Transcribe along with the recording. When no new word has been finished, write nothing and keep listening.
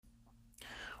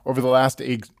Over the last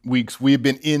 8 weeks, we've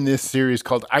been in this series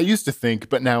called I Used to Think,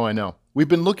 but Now I Know. We've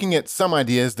been looking at some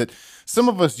ideas that some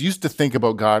of us used to think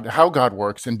about God, how God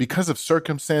works, and because of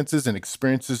circumstances and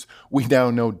experiences, we now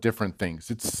know different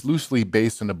things. It's loosely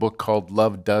based on a book called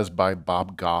Love Does by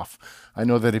Bob Goff. I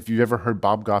know that if you've ever heard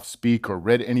Bob Goff speak or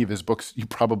read any of his books, you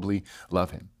probably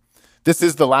love him. This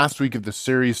is the last week of the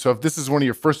series, so if this is one of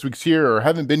your first weeks here or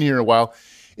haven't been here in a while,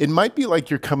 it might be like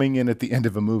you're coming in at the end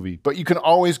of a movie, but you can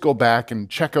always go back and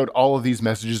check out all of these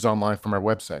messages online from our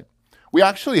website. We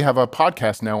actually have a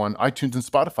podcast now on iTunes and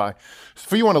Spotify. So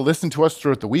if you want to listen to us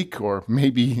throughout the week, or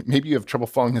maybe you have trouble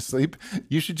falling asleep,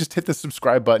 you should just hit the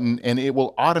subscribe button and it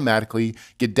will automatically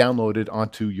get downloaded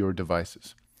onto your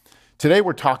devices. Today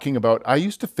we're talking about, I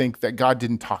used to think that God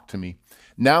didn't talk to me.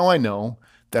 Now I know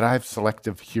that I have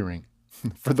selective hearing.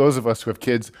 For those of us who have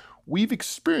kids, we've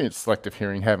experienced selective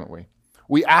hearing, haven't we?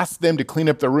 We ask them to clean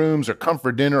up their rooms or come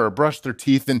for dinner or brush their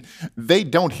teeth, and they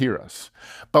don't hear us.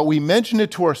 But we mention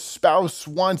it to our spouse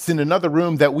once in another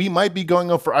room that we might be going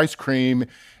out for ice cream,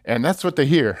 and that's what they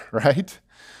hear, right?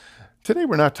 Today,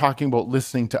 we're not talking about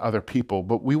listening to other people,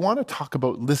 but we want to talk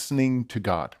about listening to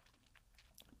God.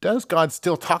 Does God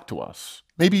still talk to us?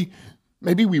 Maybe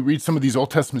we read some of these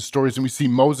Old Testament stories and we see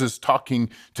Moses talking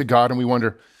to God and we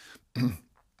wonder,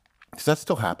 does that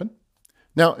still happen?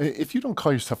 Now, if you don't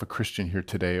call yourself a Christian here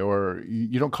today, or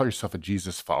you don't call yourself a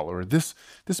Jesus follower, this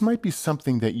might be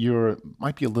something that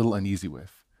might be a little uneasy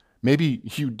with. Maybe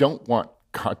you don't want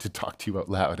God to talk to you out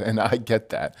loud, and I get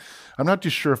that. I'm not too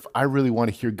sure if I really want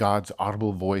to hear God's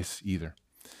audible voice either.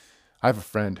 I have a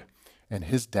friend, and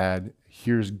his dad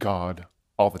hears God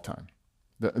all the time.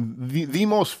 The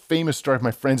most famous story of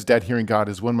my friend's dad hearing God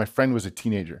is when my friend was a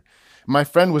teenager. My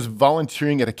friend was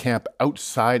volunteering at a camp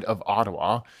outside of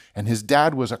Ottawa, and his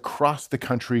dad was across the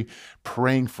country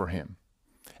praying for him.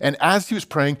 And as he was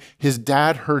praying, his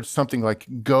dad heard something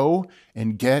like, "Go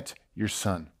and get your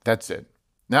son." That's it.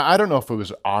 Now, I don't know if it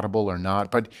was audible or not,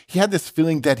 but he had this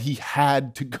feeling that he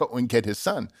had to go and get his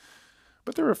son.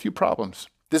 But there were a few problems.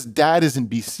 This dad is in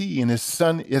BC, and his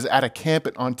son is at a camp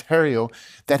in Ontario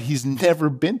that he's never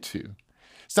been to.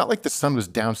 It's not like the son was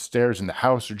downstairs in the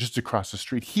house or just across the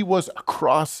street. He was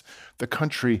across the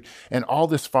country, and all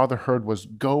this father heard was,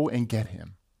 "Go and get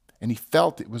him." And he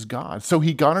felt it was God. So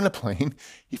he got on a plane,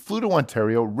 he flew to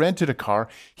Ontario, rented a car.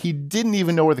 He didn't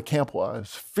even know where the camp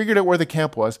was, figured out where the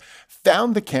camp was,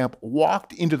 found the camp,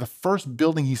 walked into the first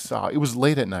building he saw. It was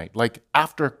late at night, like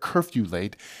after curfew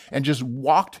late, and just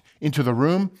walked into the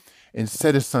room and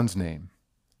said his son's name.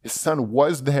 His son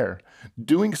was there,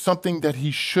 doing something that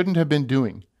he shouldn't have been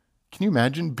doing. Can you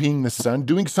imagine being the son,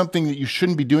 doing something that you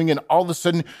shouldn't be doing, and all of a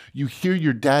sudden you hear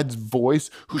your dad's voice,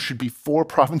 who should be 4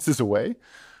 provinces away?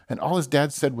 And all his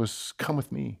dad said was, "Come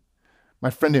with me."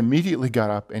 My friend immediately got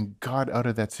up and got out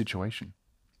of that situation.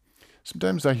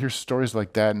 Sometimes I hear stories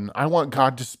like that, and I want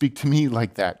God to speak to me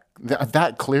like that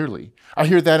clearly. I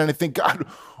hear that and I think, "God,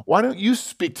 why don't you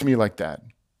speak to me like that?"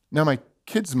 Now, my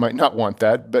kids might not want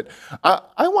that, but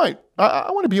I want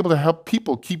to be able to help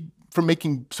people keep from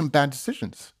making some bad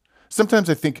decisions. Sometimes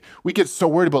I think we get so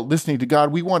worried about listening to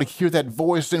God, we want to hear that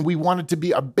voice and we want it to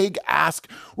be a big ask.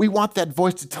 We want that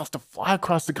voice to tell us to fly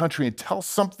across the country and tell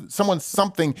someone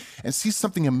something and see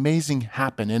something amazing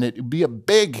happen, and it be a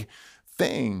big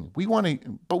thing.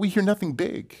 But we hear nothing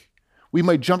big. We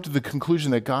might jump to the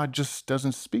conclusion that God just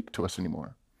doesn't speak to us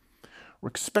anymore. We're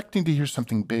expecting to hear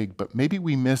something big, but maybe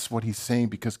we miss what he's saying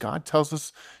because God tells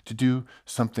us to do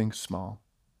something small.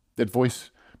 That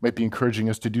voice might be encouraging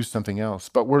us to do something else,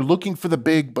 but we're looking for the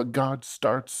big, but God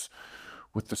starts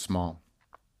with the small.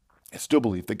 I still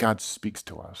believe that God speaks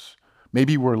to us.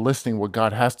 Maybe we're listening what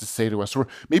God has to say to us, or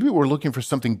maybe we're looking for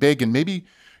something big, and maybe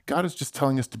God is just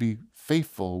telling us to be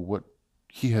faithful what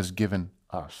he has given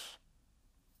us.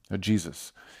 Now,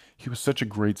 Jesus, he was such a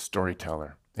great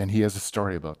storyteller, and he has a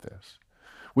story about this.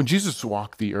 When Jesus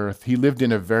walked the earth, he lived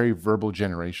in a very verbal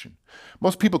generation.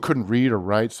 Most people couldn't read or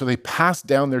write, so they passed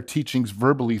down their teachings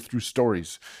verbally through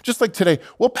stories. Just like today,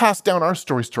 we'll pass down our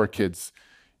stories to our kids,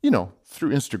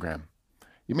 through Instagram.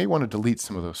 You may want to delete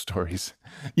some of those stories.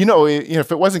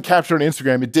 If it wasn't captured on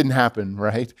Instagram, it didn't happen,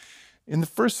 right? In the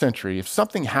first century, if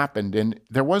something happened and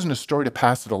there wasn't a story to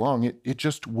pass it along, it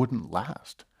just wouldn't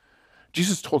last.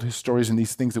 Jesus told his stories in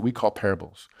these things that we call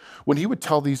parables. When he would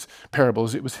tell these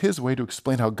parables, it was his way to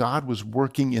explain how God was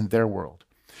working in their world.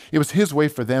 It was his way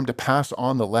for them to pass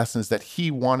on the lessons that he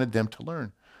wanted them to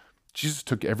learn. Jesus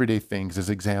took everyday things as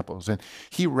examples, and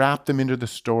he wrapped them into the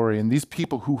story, and these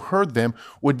people who heard them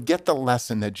would get the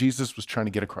lesson that Jesus was trying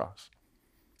to get across.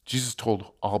 Jesus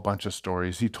told a bunch of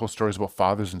stories. He told stories about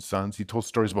fathers and sons. He told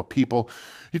stories about people.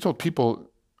 He told people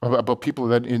about people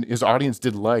that his audience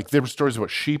didn't like. There were stories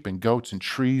about sheep and goats and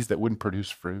trees that wouldn't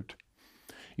produce fruit.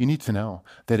 You need to know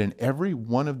that in every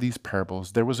one of these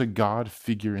parables, there was a God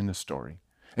figure in the story.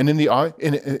 And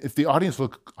if the audience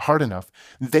looked hard enough,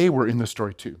 they were in the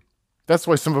story too. That's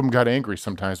why some of them got angry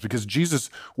sometimes, because Jesus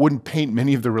wouldn't paint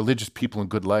many of the religious people in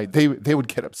good light. They would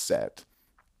get upset.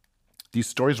 These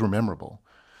stories were memorable.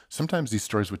 Sometimes these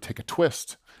stories would take a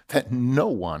twist that no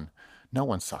one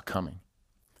saw coming.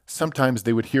 Sometimes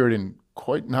they would hear it and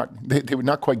they would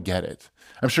not quite get it.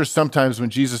 I'm sure sometimes when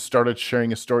Jesus started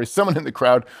sharing a story, someone in the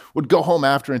crowd would go home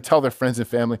after and tell their friends and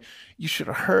family, "You should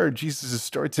have heard Jesus'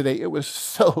 story today. It was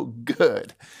so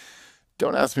good."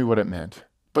 Don't ask me what it meant,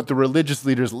 but the religious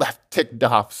leaders left ticked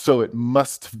off, so it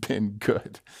must have been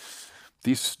good.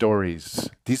 These stories,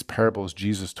 these parables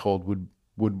Jesus told would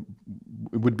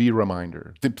be a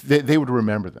reminder. They would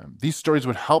remember them. These stories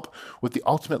would help with the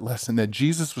ultimate lesson that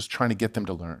Jesus was trying to get them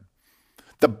to learn.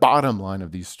 The bottom line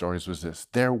of these stories was this: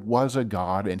 there was a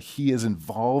God, and he is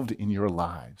involved in your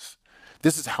lives.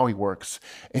 This is how he works.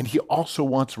 And he also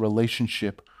wants a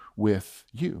relationship with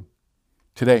you.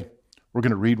 Today, we're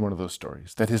going to read one of those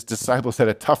stories that his disciples had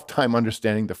a tough time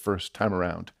understanding the first time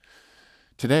around.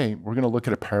 Today, we're going to look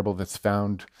at a parable that's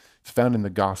found in the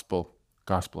Gospel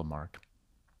of Mark.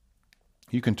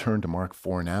 You can turn to Mark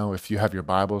 4 now if you have your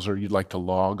Bibles or you'd like to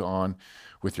log on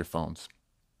with your phones.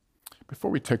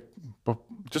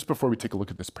 Just before we take a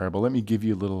look at this parable, let me give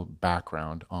you a little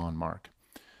background on Mark.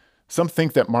 Some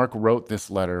think that Mark wrote this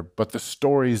letter, but the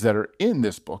stories that are in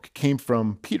this book came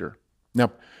from Peter.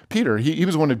 Now, Peter, he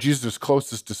was one of Jesus'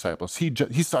 closest disciples.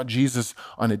 He saw Jesus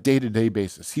on a day-to-day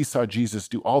basis. He saw Jesus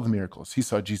do all the miracles. He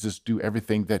saw Jesus do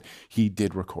everything that he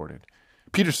did recorded.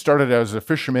 Peter started out as a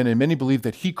fisherman, and many believe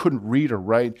that he couldn't read or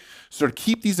write. So to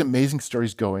keep these amazing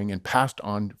stories going and passed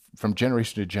on from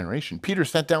generation to generation, Peter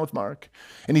sat down with Mark,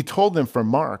 and he told them from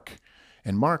Mark,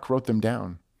 and Mark wrote them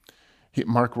down.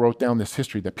 Mark wrote down this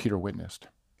history that Peter witnessed.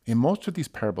 In most of these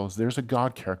parables, there's a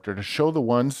God character to show the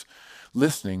ones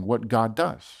listening what God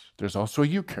does. There's also a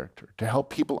you character to help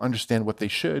people understand what they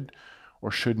should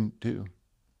or shouldn't do.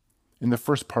 In the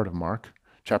first part of Mark,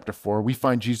 chapter 4, we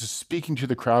find Jesus speaking to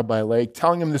the crowd by a lake,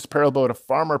 telling them this parable about a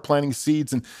farmer planting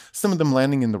seeds, and some of them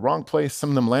landing in the wrong place, some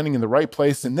of them landing in the right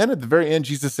place. And then at the very end,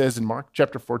 Jesus says in Mark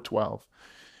chapter 4:12,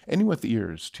 "Anyone with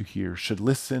ears to hear should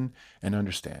listen and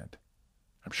understand."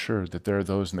 I'm sure that there are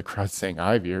those in the crowd saying,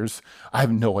 "I have ears. I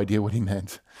have no idea what he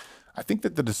meant." I think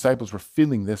that the disciples were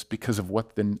feeling this because of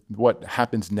what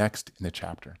happens next in the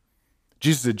chapter.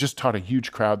 Jesus had just taught a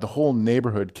huge crowd. The whole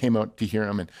neighborhood came out to hear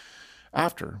him, and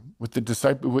after, with the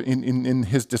disciple in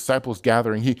his disciples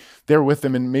gathering, they're with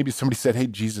him, and maybe somebody said, "Hey,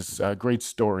 Jesus, great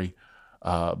story,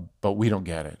 but we don't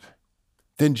get it."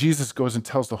 Then Jesus goes and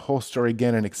tells the whole story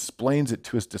again and explains it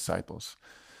to his disciples.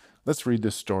 Let's read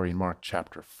this story in Mark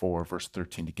chapter 4, verse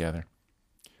 13 together.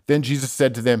 Then Jesus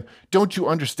said to them, "Don't you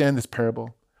understand this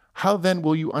parable? How then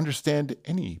will you understand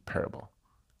any parable?"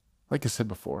 Like I said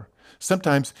before,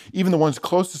 sometimes even the ones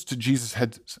closest to Jesus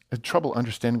had trouble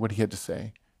understanding what he had to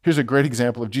say. Here's a great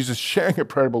example of Jesus sharing a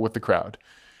parable with the crowd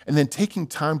and then taking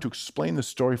time to explain the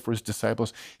story for his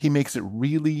disciples. He makes it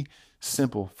really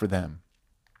simple for them.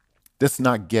 This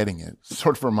not getting it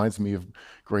sort of reminds me of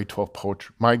grade 12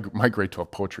 poetry, my grade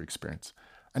 12 poetry experience.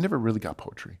 I never really got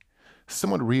poetry.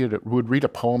 Someone would read a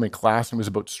poem in class, and it was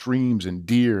about streams and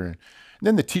deer. And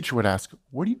then the teacher would ask,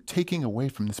 "What are you taking away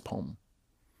from this poem?"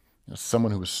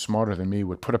 Someone who was smarter than me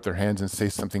would put up their hands and say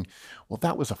something, "Well,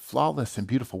 that was a flawless and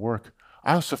beautiful work.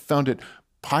 I also found it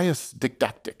pious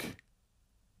didactic."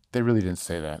 They really didn't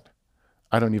say that.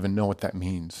 I don't even know what that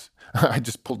means. I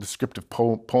just pulled descriptive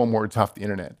poem words off the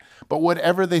internet. But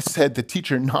whatever they said, the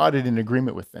teacher nodded in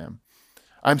agreement with them.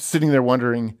 I'm sitting there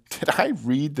wondering, did I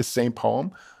read the same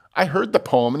poem? I heard the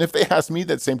poem, and if they asked me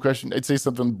that same question, I'd say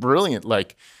something brilliant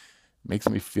like, "Makes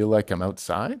me feel like I'm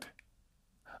outside."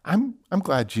 I'm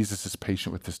glad Jesus is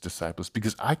patient with his disciples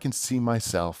because I can see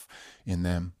myself in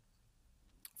them.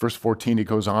 Verse 14, it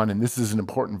goes on, and this is an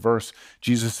important verse.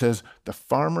 Jesus says, "The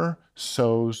farmer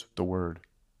sows the word."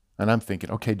 And I'm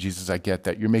thinking, okay, Jesus, I get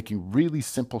that. You're making really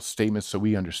simple statements so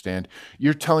we understand.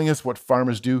 You're telling us what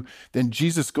farmers do. Then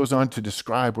Jesus goes on to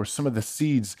describe where some of the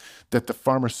seeds that the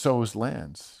farmer sows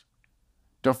lands.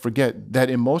 Don't forget that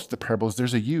in most of the parables,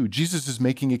 there's a you. Jesus is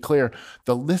making it clear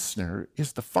the listener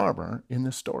is the farmer in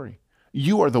this story.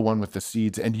 You are the one with the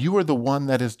seeds, and you are the one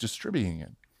that is distributing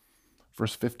it.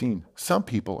 Verse 15, some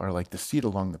people are like the seed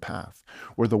along the path,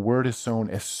 where the word is sown.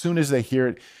 As soon as they hear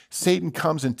it, Satan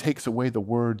comes and takes away the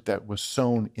word that was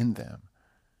sown in them.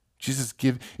 Jesus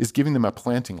is giving them a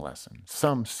planting lesson.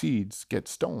 Some seeds get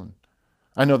stoned.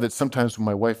 I know that sometimes when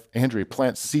my wife, Andrea,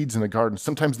 plants seeds in the garden,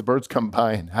 sometimes the birds come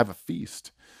by and have a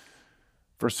feast.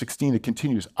 Verse 16, it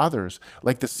continues, others,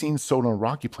 like the seed sown on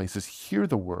rocky places, hear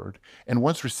the word and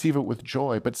once receive it with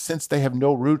joy, but since they have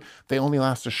no root, they only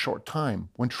last a short time.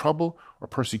 When trouble or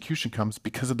persecution comes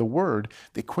because of the word,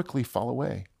 they quickly fall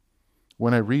away.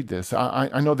 When I read this,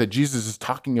 I know that Jesus is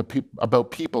talking about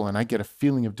people, and I get a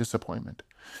feeling of disappointment.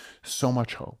 So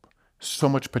much hope, so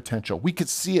much potential. We could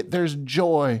see it, there's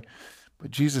joy,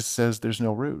 but Jesus says there's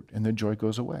no root, and the joy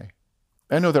goes away.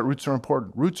 I know that roots are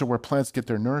important. Roots are where plants get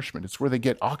their nourishment. It's where they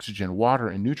get oxygen, water,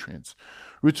 and nutrients.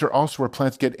 Roots are also where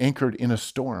plants get anchored in a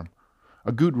storm.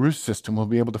 A good root system will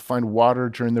be able to find water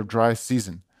during the dry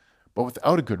season. But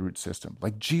without a good root system,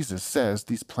 like Jesus says,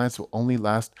 these plants will only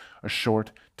last a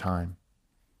short time.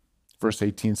 Verse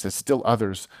 18 says, still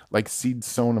others, like seed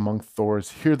sown among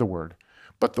thorns, hear the word,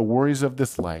 but the worries of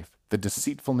this life, the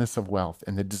deceitfulness of wealth,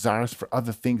 and the desires for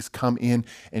other things come in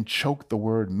and choke the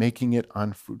word, making it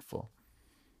unfruitful.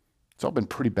 It's all been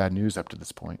pretty bad news up to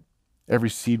this point. Every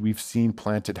seed we've seen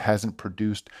planted hasn't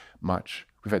produced much.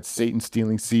 We've had Satan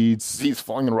stealing seeds, seeds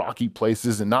falling in rocky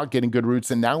places and not getting good roots,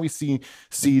 and now we see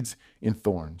seeds in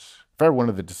thorns. If I were one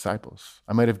of the disciples,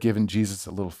 I might have given Jesus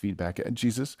a little feedback.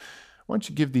 Jesus, why don't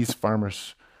you give these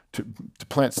farmers to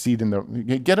plant seed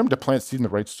get them to plant seed in the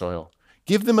right soil.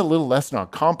 Give them a little lesson on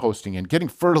composting and getting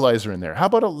fertilizer in there. How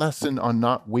about a lesson on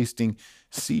not wasting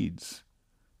seeds?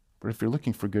 But if you're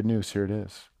looking for good news, here it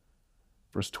is.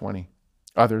 Verse 20,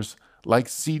 others, like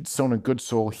seed sown in good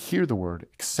soil, hear the word,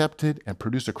 accept it, and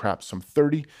produce a crop, some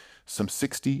 30, some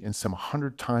 60, and some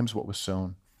 100 times what was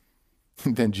sown.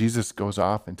 Then Jesus goes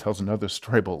off and tells another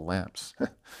story about lamps.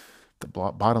 The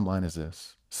bottom line is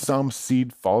this. Some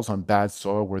seed falls on bad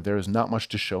soil where there is not much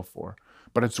to show for,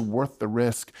 but it's worth the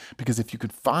risk because if you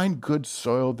could find good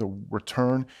soil, the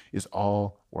return is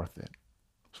all worth it.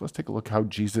 So let's take a look how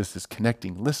Jesus is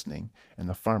connecting listening and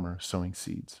the farmer sowing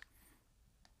seeds.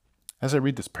 As I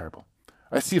read this parable,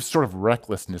 I see a sort of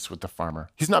recklessness with the farmer.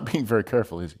 He's not being very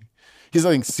careful, is he? He's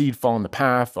letting seed fall in the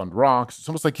path, on rocks. It's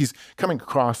almost like he's coming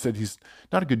across that he's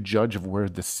not a good judge of where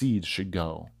the seeds should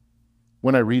go.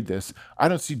 When I read this, I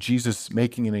don't see Jesus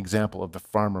making an example of the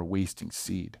farmer wasting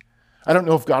seed. I don't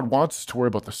know if God wants us to worry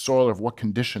about the soil or of what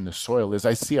condition the soil is.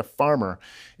 I see a farmer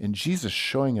and Jesus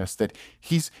showing us that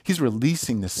he's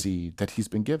releasing the seed that he's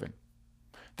been given.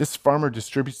 This farmer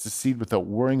distributes the seed without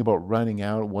worrying about running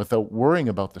out, without worrying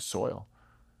about the soil.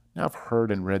 Now, I've heard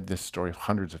and read this story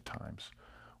hundreds of times.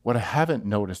 What I haven't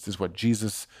noticed is what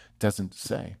Jesus doesn't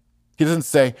say. He doesn't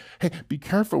say, hey, be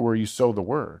careful where you sow the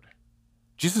word.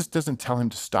 Jesus doesn't tell him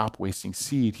to stop wasting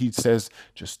seed. He says,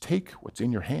 just take what's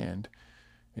in your hand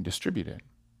and distribute it.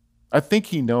 I think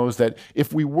he knows that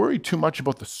if we worry too much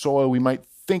about the soil, we might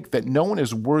think that no one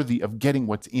is worthy of getting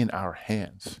what's in our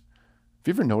hands. Have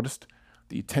you ever noticed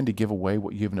that you tend to give away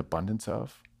what you have an abundance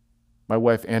of? My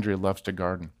wife, Andrea, loves to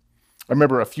garden. I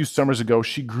remember a few summers ago,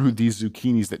 she grew these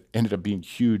zucchinis that ended up being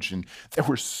huge, and there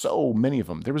were so many of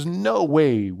them. There was no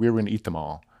way we were going to eat them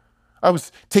all. I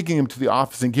was taking them to the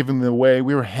office and giving them away.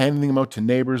 We were handing them out to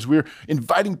neighbors. We were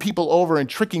inviting people over and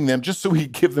tricking them just so we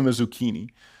could give them a zucchini.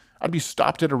 I'd be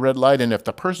stopped at a red light, and if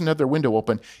the person had their window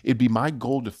open, it'd be my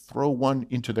goal to throw one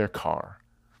into their car.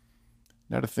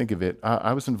 Now to think of it,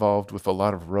 I was involved with a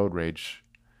lot of road rage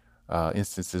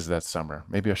instances that summer.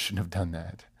 Maybe I shouldn't have done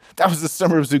that. That was the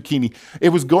summer of zucchini. It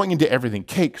was going into everything,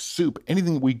 cake, soup,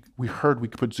 anything we heard we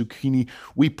could put zucchini,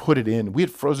 we put it in. We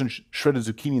had frozen shredded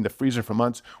zucchini in the freezer for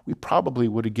months. We probably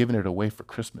would have given it away for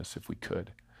Christmas if we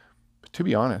could. But to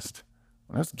be honest,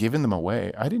 when I was giving them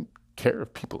away, I didn't care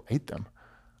if people ate them.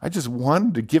 I just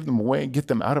wanted to give them away and get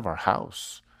them out of our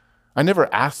house. I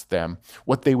never asked them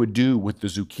what they would do with the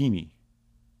zucchini.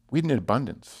 We had an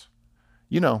abundance.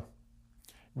 You know,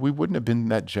 we wouldn't have been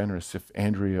that generous if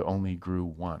Andrea only grew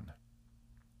one.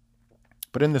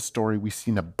 But in this story, we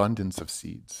see an abundance of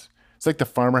seeds. It's like the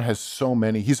farmer has so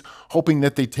many. He's hoping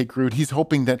that they take root. He's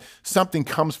hoping that something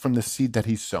comes from the seed that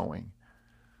he's sowing.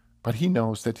 But he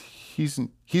knows that he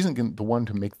isn't the one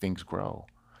to make things grow.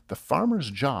 The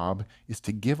farmer's job is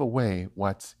to give away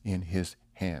what's in his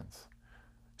hands.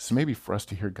 So maybe for us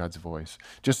to hear God's voice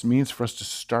just means for us to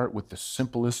start with the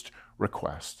simplest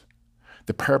request.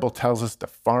 The parable tells us the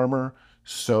farmer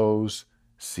sows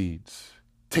seeds.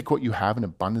 Take what you have an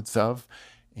abundance of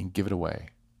and give it away.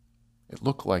 It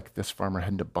looked like this farmer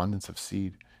had an abundance of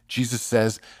seed. Jesus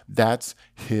says that's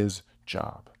his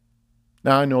job.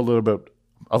 Now I know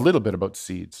a little bit about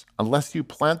seeds. Unless you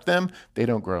plant them, they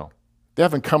don't grow. They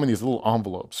haven't come in these little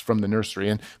envelopes from the nursery,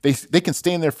 and they can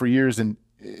stay in there for years, and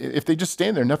if they just stay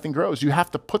in there, nothing grows. You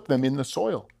have to put them in the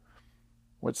soil.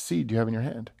 What seed do you have in your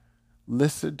hand?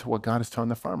 Listen to what God is telling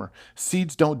the farmer.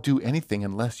 Seeds don't do anything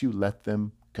unless you let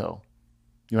them go.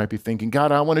 You might be thinking,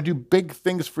 God, I want to do big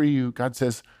things for you. God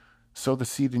says, sow the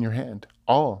seed in your hand.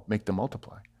 I'll make them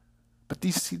multiply. But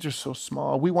these seeds are so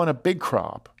small. We want a big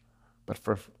crop. But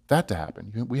for that to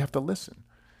happen, we have to listen.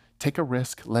 Take a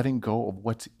risk letting go of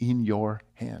what's in your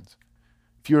hands.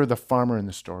 If you're the farmer in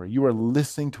the story, you are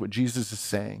listening to what Jesus is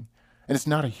saying. And it's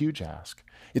not a huge ask.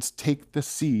 It's take the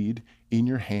seed in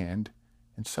your hand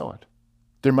and sow it.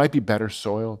 There might be better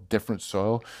soil, different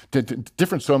soil.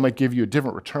 Different soil might give you a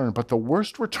different return, but the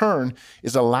worst return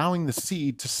is allowing the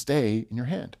seed to stay in your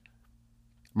hand.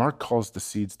 Mark calls the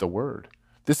seeds the word.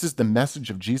 This is the message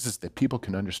of Jesus that people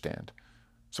can understand.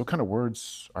 So what kind of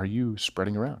words are you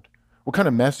spreading around? What kind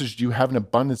of message do you have an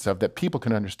abundance of that people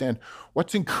can understand?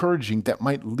 What's encouraging that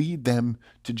might lead them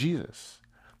to Jesus?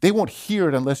 They won't hear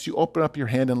it unless you open up your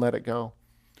hand and let it go.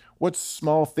 What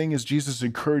small thing is Jesus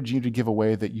encouraging you to give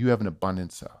away that you have an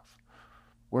abundance of?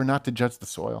 We're not to judge the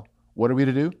soil. What are we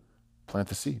to do? Plant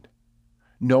the seed.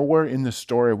 Nowhere in the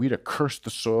story are we to curse the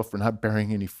soil for not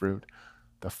bearing any fruit.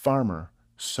 The farmer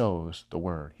sows the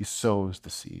word. He sows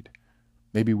the seed.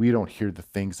 Maybe we don't hear the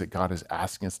things that God is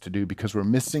asking us to do because we're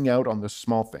missing out on the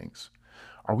small things.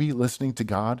 Are we listening to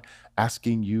God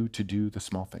asking you to do the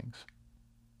small things?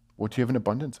 What do you have an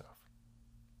abundance of?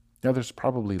 Now, there's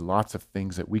probably lots of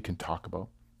things that we can talk about.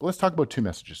 But let's talk about two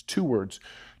messages, two words,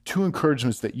 two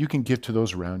encouragements that you can give to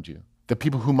those around you, the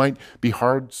people who might be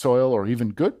hard soil or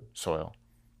even good soil.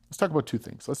 Let's talk about two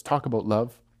things. Let's talk about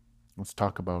love. Let's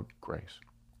talk about grace.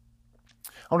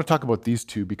 I want to talk about these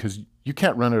two because you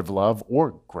can't run out of love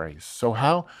or grace. So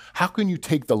how can you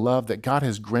take the love that God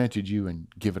has granted you and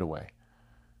give it away?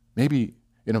 Maybe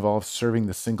it involves serving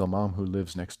the single mom who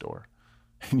lives next door.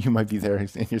 And you might be there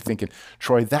and you're thinking,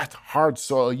 Troy, that's hard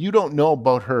soil. You don't know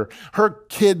about her. Her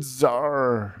kids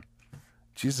are...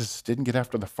 Jesus didn't get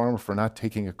after the farmer for not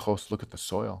taking a close look at the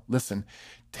soil. Listen,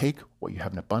 take what you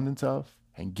have an abundance of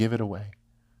and give it away.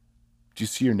 Do you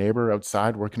see your neighbor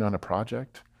outside working on a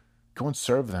project? Go and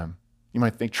serve them. You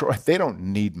might think, Troy, they don't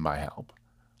need my help.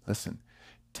 Listen,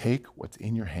 take what's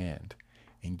in your hand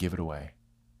and give it away.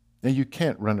 Now, you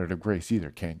can't run out of grace either,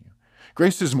 can you?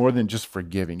 Grace is more than just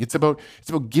forgiving. It's about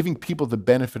giving people the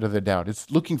benefit of the doubt.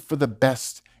 It's looking for the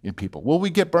best in people. Will we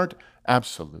get burnt?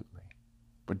 Absolutely.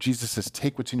 But Jesus says,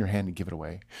 take what's in your hand and give it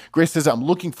away. Grace says, I'm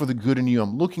looking for the good in you.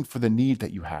 I'm looking for the need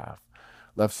that you have.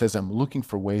 Love says, I'm looking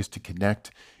for ways to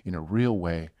connect in a real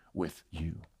way with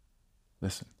you.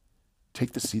 Listen,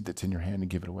 take the seed that's in your hand and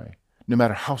give it away. No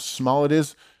matter how small it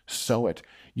is, sow it.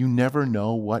 You never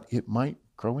know what it might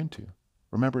grow into.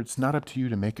 Remember, it's not up to you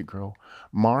to make it grow.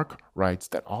 Mark writes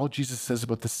that all Jesus says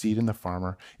about the seed and the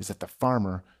farmer is that the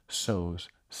farmer sows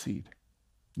seed.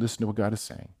 Listen to what God is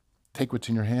saying. Take what's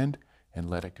in your hand and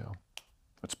let it go.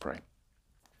 Let's pray.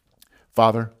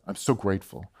 Father, I'm so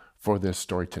grateful for this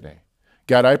story today.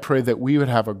 God, I pray that we would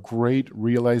have a great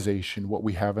realization what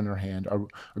we have in our hand,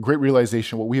 a great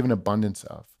realization what we have an abundance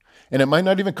of. And it might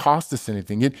not even cost us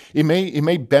anything. It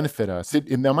may benefit us.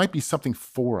 There might be something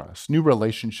for us, new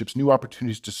relationships, new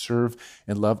opportunities to serve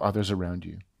and love others around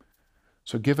you.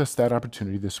 So give us that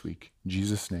opportunity this week. In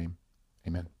Jesus' name,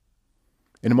 amen.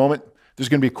 In a moment, there's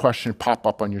going to be a question pop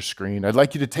up on your screen. I'd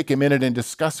like you to take a minute and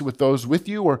discuss it with those with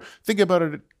you or think about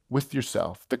it with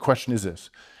yourself. The question is this: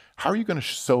 how are you going to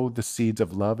sow the seeds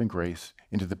of love and grace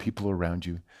into the people around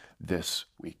you this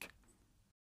week?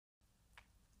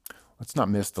 Let's not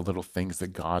miss the little things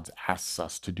that God asks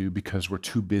us to do because we're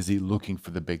too busy looking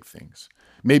for the big things.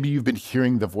 Maybe you've been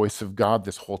hearing the voice of God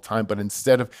this whole time, but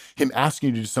instead of him asking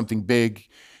you to do something big,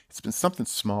 it's been something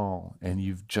small and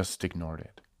you've just ignored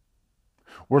it.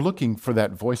 We're looking for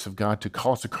that voice of God to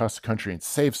call us across the country and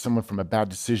save someone from a bad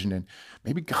decision. And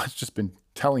maybe God's just been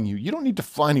telling you, you don't need to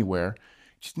fly anywhere.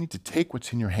 You just need to take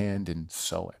what's in your hand and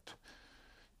sow it.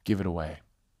 Give it away.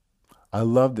 I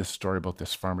love this story about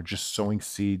this farmer just sowing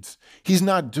seeds. He's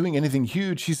not doing anything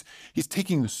huge. He's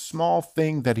taking the small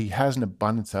thing that he has an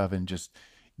abundance of and just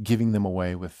giving them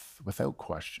away without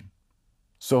question.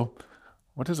 So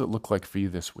what does it look like for you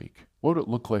this week? What would it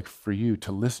look like for you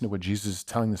to listen to what Jesus is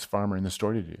telling this farmer in the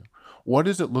story to do? What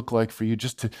does it look like for you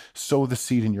just to sow the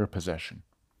seed in your possession?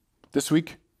 This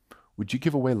week, would you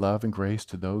give away love and grace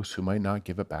to those who might not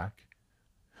give it back?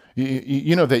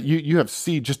 You know that you have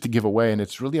seed just to give away, and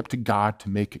it's really up to God to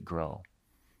make it grow.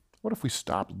 What if we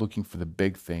stopped looking for the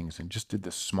big things and just did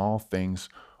the small things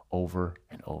over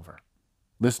and over?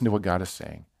 Listen to what God is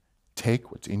saying.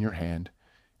 Take what's in your hand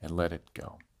and let it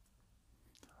go.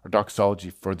 Our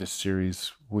doxology for this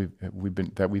series we've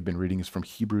been reading is from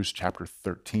Hebrews chapter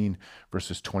 13,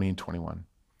 verses 20 and 21.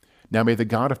 Now may the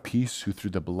God of peace, who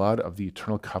through the blood of the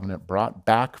eternal covenant brought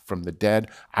back from the dead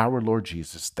our Lord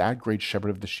Jesus, that great shepherd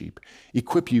of the sheep,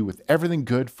 equip you with everything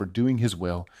good for doing his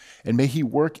will, and may he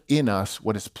work in us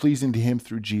what is pleasing to him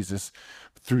through Jesus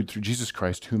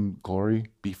Christ, whom glory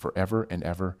be forever and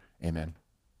ever. Amen.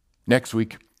 Next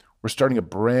week, we're starting a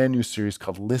brand new series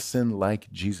called Listen Like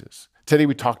Jesus. Today,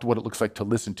 we talked what it looks like to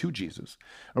listen to Jesus.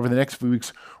 Over the next few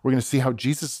weeks, we're going to see how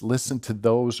Jesus listened to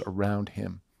those around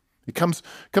him. It comes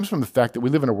from the fact that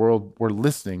we live in a world where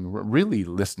really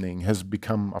listening, has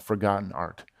become a forgotten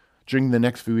art. During the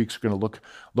next few weeks, we're going to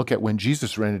look at when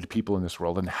Jesus ran into people in this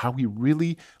world and how he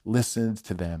really listened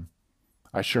to them.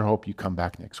 I sure hope you come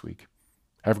back next week.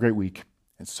 Have a great week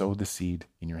and sow the seed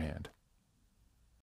in your hand.